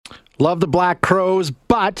Love the Black Crowes,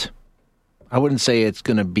 but I wouldn't say it's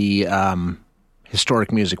going to be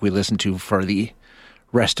historic music we listen to for the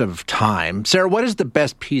rest of time. Sarah, what is the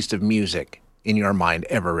best piece of music in your mind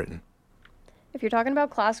ever written? If you're talking about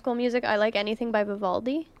classical music, I like anything by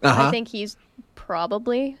Vivaldi. Uh-huh. I think he's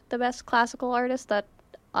probably the best classical artist that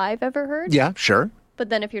I've ever heard. Yeah, sure. But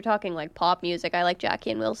then if you're talking like pop music, I like Jackie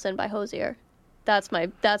and Wilson by Hozier. That's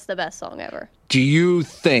the best song ever. Do you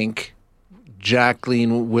think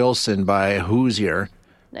Jacqueline Wilson by Hozier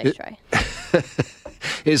Nice try.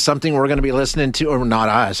 is something we're going to be listening to, or not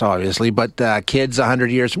us, obviously, but kids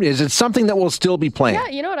 100 years? Is it something that will still be playing? Yeah,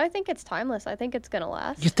 you know what? I think it's timeless. I think it's going to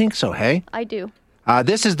last. You think so, hey? I do.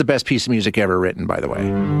 This is the best piece of music ever written, by the way.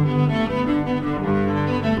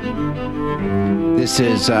 This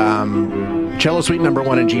is Cello Suite No.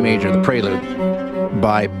 1 in G major, the Prelude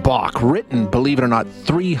by Bach, written, believe it or not,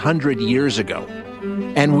 300 years ago.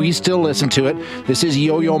 And we still listen to it. This is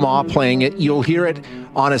Yo-Yo Ma playing it. You'll hear it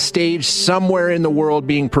on a stage somewhere in the world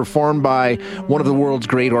being performed by one of the world's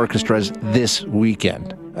great orchestras this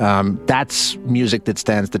weekend. That's music that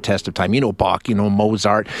stands the test of time. You know Bach, you know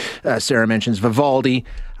Mozart. Sarah mentions Vivaldi.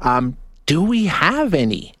 Do we have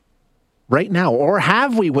any right now? Or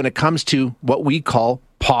have we when it comes to what we call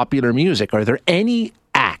popular music? Are there any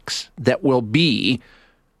acts that will be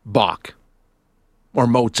Bach or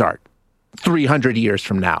Mozart 300 years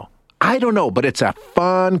from now? I don't know, but it's a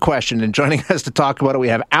fun question. And joining us to talk about it, we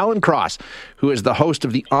have Alan Cross, who is the host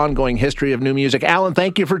of the Ongoing History of New Music. Alan,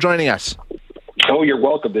 thank you for joining us. Oh, you're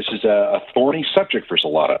welcome. This is a thorny subject for a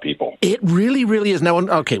lot of people. It really, really is. Now,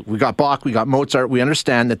 okay, we got Bach, we got Mozart. We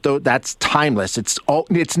understand that that's timeless.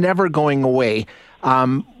 It's never going away.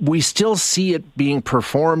 We still see it being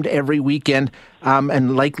performed every weekend,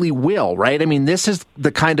 and likely will, right? I mean, this is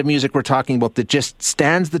the kind of music we're talking about that just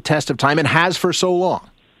stands the test of time and has for so long.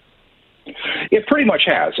 It pretty much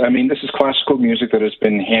has. I mean, this is classical music that has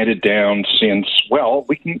been handed down since, well,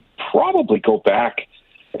 we can probably go back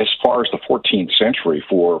as far as the 14th century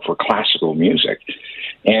for classical music.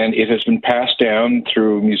 And it has been passed down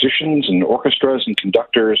through musicians and orchestras and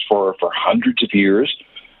conductors for hundreds of years,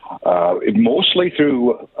 mostly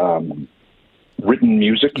through written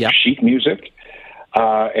music, sheet music.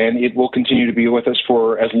 And it will continue to be with us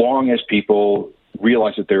for as long as people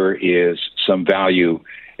realize that there is some value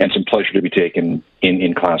and some pleasure to be taken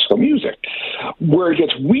in classical music. Where it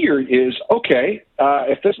gets weird is, okay,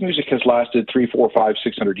 if this music has lasted 300, 400, 500,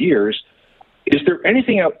 600 years, is there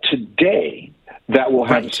anything out today that will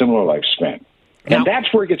have a similar lifespan? And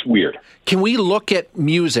that's where it gets weird. Can we look at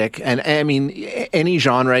music, and I mean, any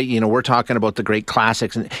genre, we're talking about the great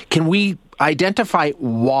classics, and can we identify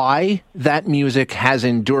why that music has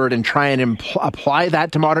endured and try and apply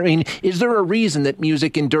that to modern? I mean, is there a reason that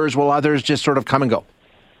music endures while others just sort of come and go?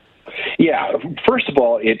 Yeah, first of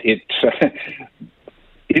all,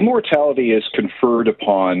 immortality is conferred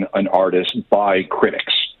upon an artist by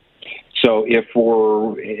critics. So if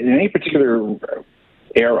in any particular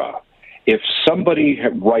era, if somebody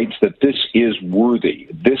writes that this is worthy,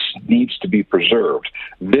 this needs to be preserved,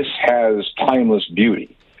 this has timeless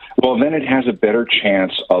beauty, well, then it has a better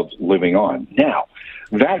chance of living on. Now,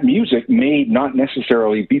 that music may not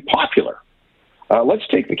necessarily be popular. Let's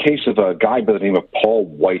take the case of a guy by the name of Paul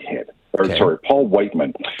Whitehead. Paul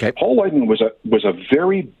Whiteman. Okay. Paul Whiteman was a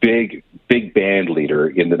very big band leader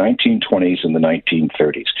in the 1920s and the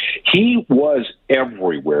 1930s. He was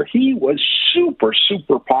everywhere. He was super,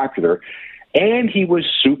 super popular, and he was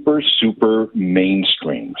super, super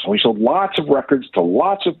mainstream. So he sold lots of records to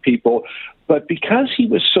lots of people, but because he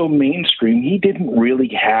was so mainstream, he didn't really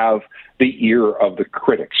have the ear of the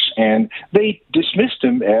critics, and they dismissed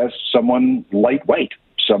him as someone lightweight.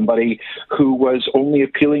 Somebody who was only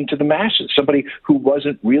appealing to the masses, somebody who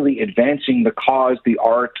wasn't really advancing the cause, the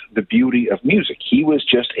art, the beauty of music. He was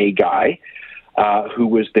just a guy who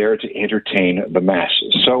was there to entertain the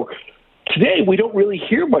masses. So today we don't really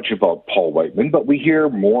hear much about Paul Whiteman, but we hear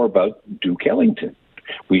more about Duke Ellington.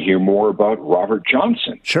 We hear more about Robert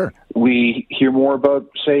Johnson. Sure. We hear more about,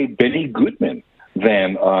 say, Benny Goodman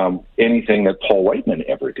than anything that Paul Whiteman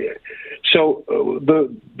ever did. So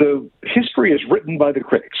the history is written by the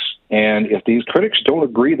critics, and if these critics don't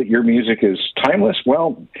agree that your music is timeless,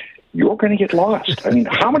 well, you're going to get lost. I mean,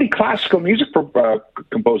 how many classical music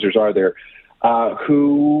composers are there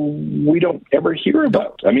who we don't ever hear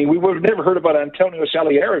about? I mean, we would have never heard about Antonio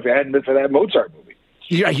Salieri if it hadn't been for that Mozart movie.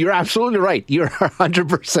 Yeah, you're absolutely right. You're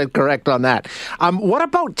 100% correct on that. What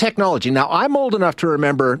about technology? Now, I'm old enough to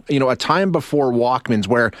remember, a time before Walkmans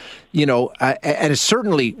where, and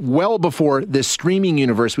certainly well before this streaming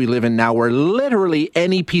universe we live in now, where literally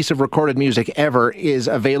any piece of recorded music ever is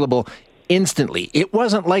available instantly. It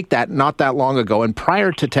wasn't like that not that long ago. And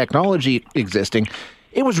prior to technology existing,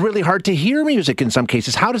 it was really hard to hear music in some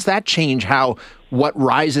cases. How does that change what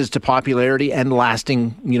rises to popularity and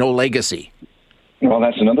lasting, legacy? Well,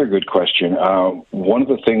 that's another good question. One of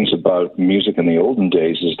the things about music in the olden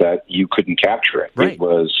days is that you couldn't capture it. Right. It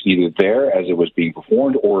was either there as it was being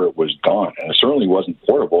performed or it was gone. And it certainly wasn't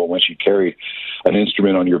portable unless you carried an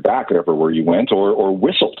instrument on your back everywhere you went or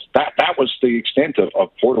whistled. That was the extent of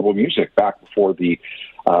portable music back before the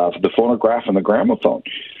phonograph and the gramophone.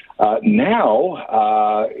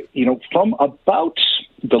 Now, from about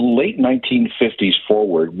the late 1950s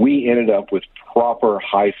forward, we ended up with proper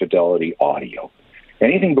high-fidelity audio.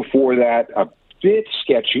 Anything before that, a bit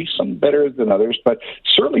sketchy, some better than others, but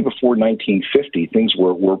certainly before 1950, things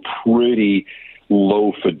were pretty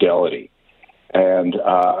low fidelity. And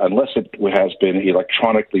unless it has been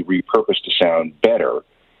electronically repurposed to sound better,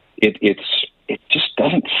 it just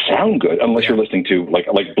doesn't sound good unless you're listening to like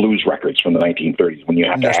blues records from the 1930s when you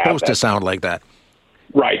have They're to have supposed that. to sound like that.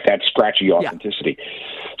 Right, that scratchy authenticity. Yeah.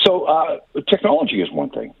 So technology is one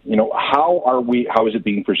thing. How is it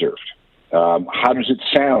being preserved? How does it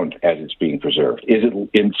sound as it's being preserved? Is it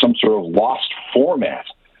in some sort of lost format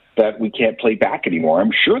that we can't play back anymore?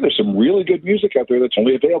 I'm sure there's some really good music out there that's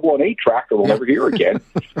only available on 8-track that we'll never hear again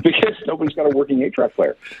because nobody's got a working 8-track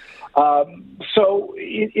player. So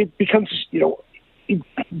it becomes,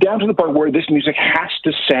 down to the part where this music has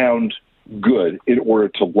to sound good in order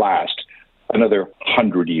to last another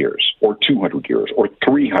 100 years or 200 years or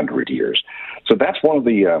 300 years. So that's one of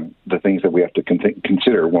the things that we have to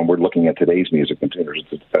consider when we're looking at today's music in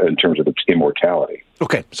terms of its immortality.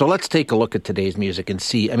 Okay, so let's take a look at today's music and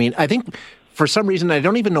see. I mean, I think for some reason, I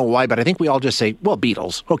don't even know why, but I think we all just say, well,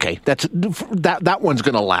 Beatles. Okay, that one's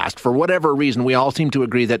going to last. For whatever reason, we all seem to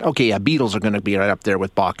agree that, okay, yeah, Beatles are going to be right up there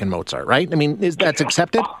with Bach and Mozart, right? I mean, that's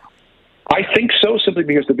accepted? I think so, simply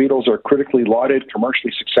because the Beatles are critically lauded,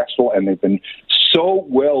 commercially successful, and they've been so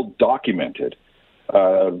well documented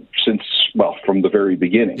from the very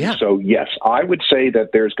beginning. Yeah. So, yes, I would say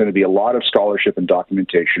that there's going to be a lot of scholarship and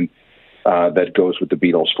documentation that goes with the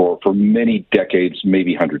Beatles for many decades,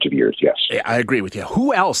 maybe hundreds of years, yes. Yeah, I agree with you.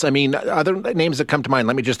 Who else? I mean, other names that come to mind,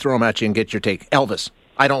 let me just throw them at you and get your take. Elvis.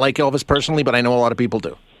 I don't like Elvis personally, but I know a lot of people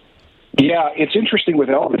do. Yeah, it's interesting with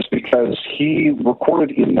Elvis because he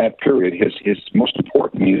recorded in that period. His most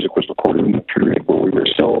important music was recorded in the period where we were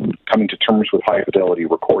still coming to terms with high-fidelity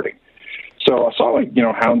recording. So a song like,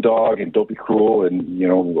 Hound Dog and Don't Be Cruel and,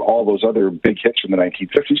 all those other big hits from the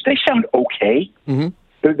 1950s, they sound okay. Mm-hmm.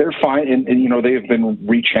 They're fine, and they have been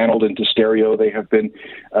rechanneled into stereo. They have been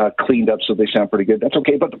cleaned up so they sound pretty good. That's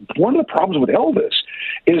okay. But one of the problems with Elvis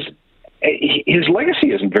is his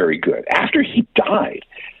legacy isn't very good. After he died,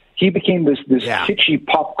 he became this kitschy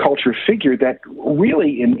pop culture figure that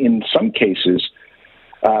really, in some cases,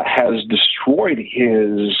 has destroyed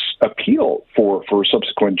his appeal for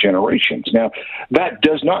subsequent generations. Now, that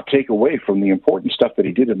does not take away from the important stuff that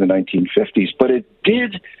he did in the 1950s, but it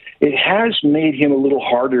has made him a little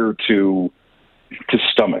harder to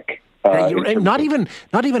stomach. Not even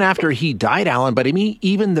after he died, Alan, but I mean,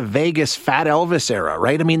 even the Vegas Fat Elvis era,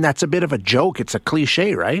 right? I mean, that's a bit of a joke. It's a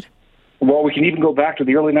cliche, right? Well, we can even go back to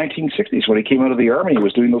the early 1960s when he came out of the Army. He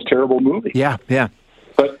was doing those terrible movies. Yeah.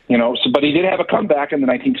 But, but he did have a comeback in the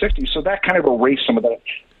 1960s, so that kind of erased some of that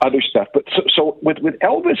other stuff. But so with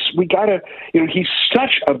Elvis, we got to, he's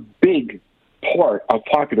such a big part of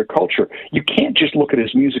popular culture. You can't just look at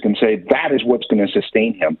his music and say that is what's going to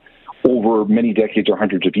sustain him over many decades or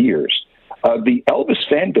hundreds of years. The Elvis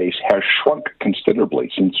fan base has shrunk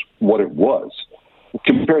considerably since what it was.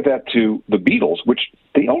 Compare that to the Beatles, which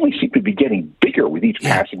they only seem to be getting bigger with each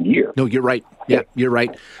passing year. No, you're right. Yeah, you're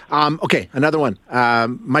right. Okay, another one.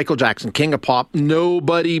 Michael Jackson, King of Pop.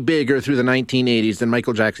 Nobody bigger through the 1980s than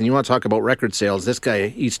Michael Jackson. You want to talk about record sales? This guy,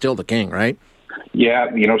 he's still the king, right? Yeah,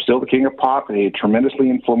 still the king of pop, a tremendously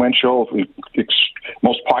influential,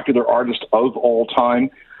 most popular artist of all time.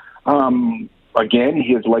 Again,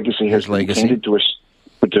 his legacy has been tainted to us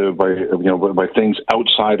by things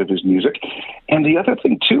outside of his music. And the other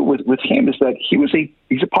thing too with him is that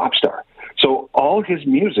he's a pop star. So all his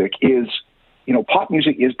music is, pop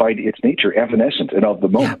music is by its nature evanescent and of the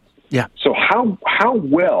moment. Yeah. So how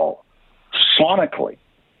well sonically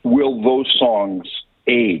will those songs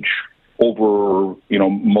age over,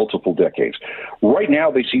 multiple decades? Right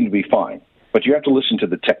now they seem to be fine. But you have to listen to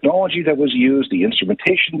the technology that was used, the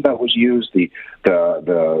instrumentation that was used, the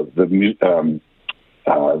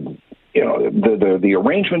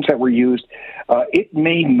arrangements that were used. It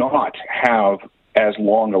may not have as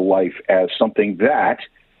long a life as something that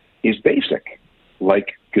is basic,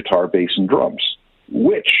 like guitar, bass, and drums.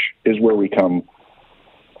 which is where we come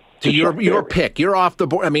to your pick. You're off the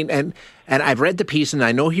board. I mean, and I've read the piece, and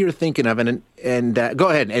I know who you're thinking of. And go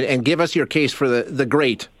ahead and give us your case for the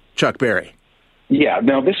great Chuck Berry. Yeah.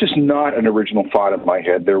 Now, this is not an original thought in my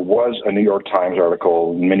head. There was a New York Times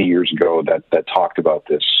article many years ago that talked about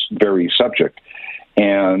this very subject,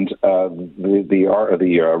 and the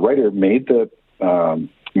writer made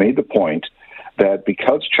the point that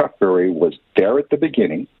because Chuck Berry was there at the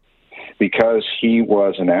beginning, because he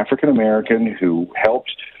was an African American who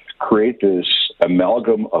helped create this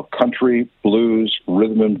amalgam of country, blues,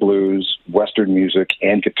 rhythm and blues, Western music,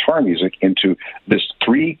 and guitar music into this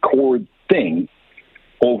 3-chord thing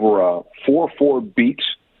over a 4/4 beat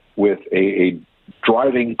with a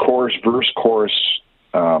driving chorus, verse, chorus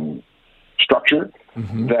structure,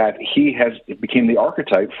 that it became the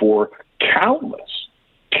archetype for countless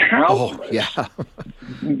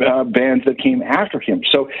bands that came after him.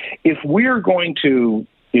 So if we're going to,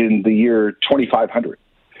 in the year 2500,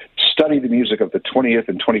 study the music of the 20th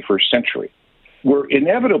and 21st century, we're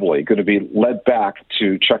inevitably going to be led back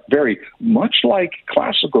to Chuck Berry, much like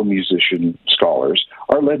classical musician scholars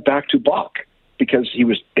are led back to Bach, because he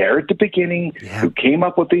was there at the beginning, who came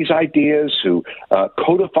up with these ideas, who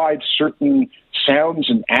codified certain sounds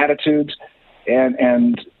and attitudes,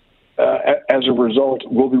 and as a result,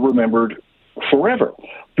 will be remembered forever.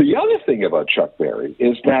 The other thing about Chuck Berry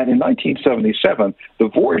is that in 1977, the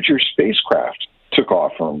Voyager spacecraft took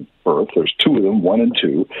off from Earth. There's 2 of them, 1 and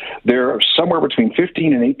 2. They're somewhere between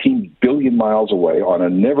 15 and 18 billion miles away on a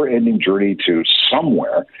never-ending journey to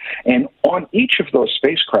somewhere. And on each of those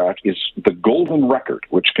spacecraft is the Golden Record,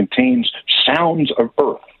 which contains sounds of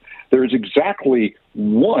Earth. There's exactly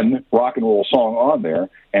one rock and roll song on there,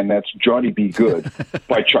 and that's Johnny B. Good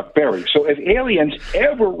by Chuck Berry. So if aliens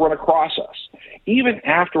ever run across us, even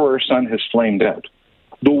after our sun has flamed out,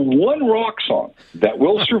 the one rock song that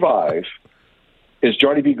will survive is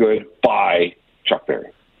Johnny B. Good by Chuck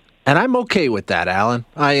Berry. And I'm okay with that, Alan.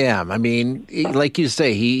 I am. I mean, like you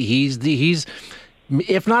say, he's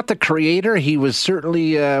if not the creator, he was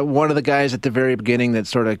certainly one of the guys at the very beginning that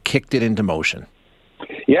sort of kicked it into motion.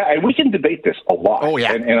 Yeah, and we can debate this a lot. Oh,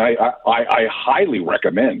 yeah. And I highly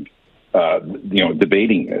recommend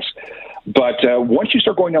debating this. But once you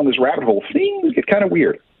start going down this rabbit hole, things get kind of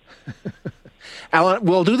weird. Alan,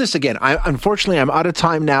 we'll do this again. Unfortunately, I'm out of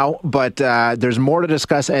time now, but there's more to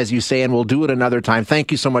discuss, as you say, and we'll do it another time.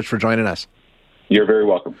 Thank you so much for joining us. You're very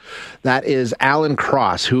welcome. That is Alan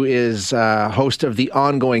Cross, who is host of the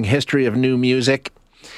Ongoing History of New Music.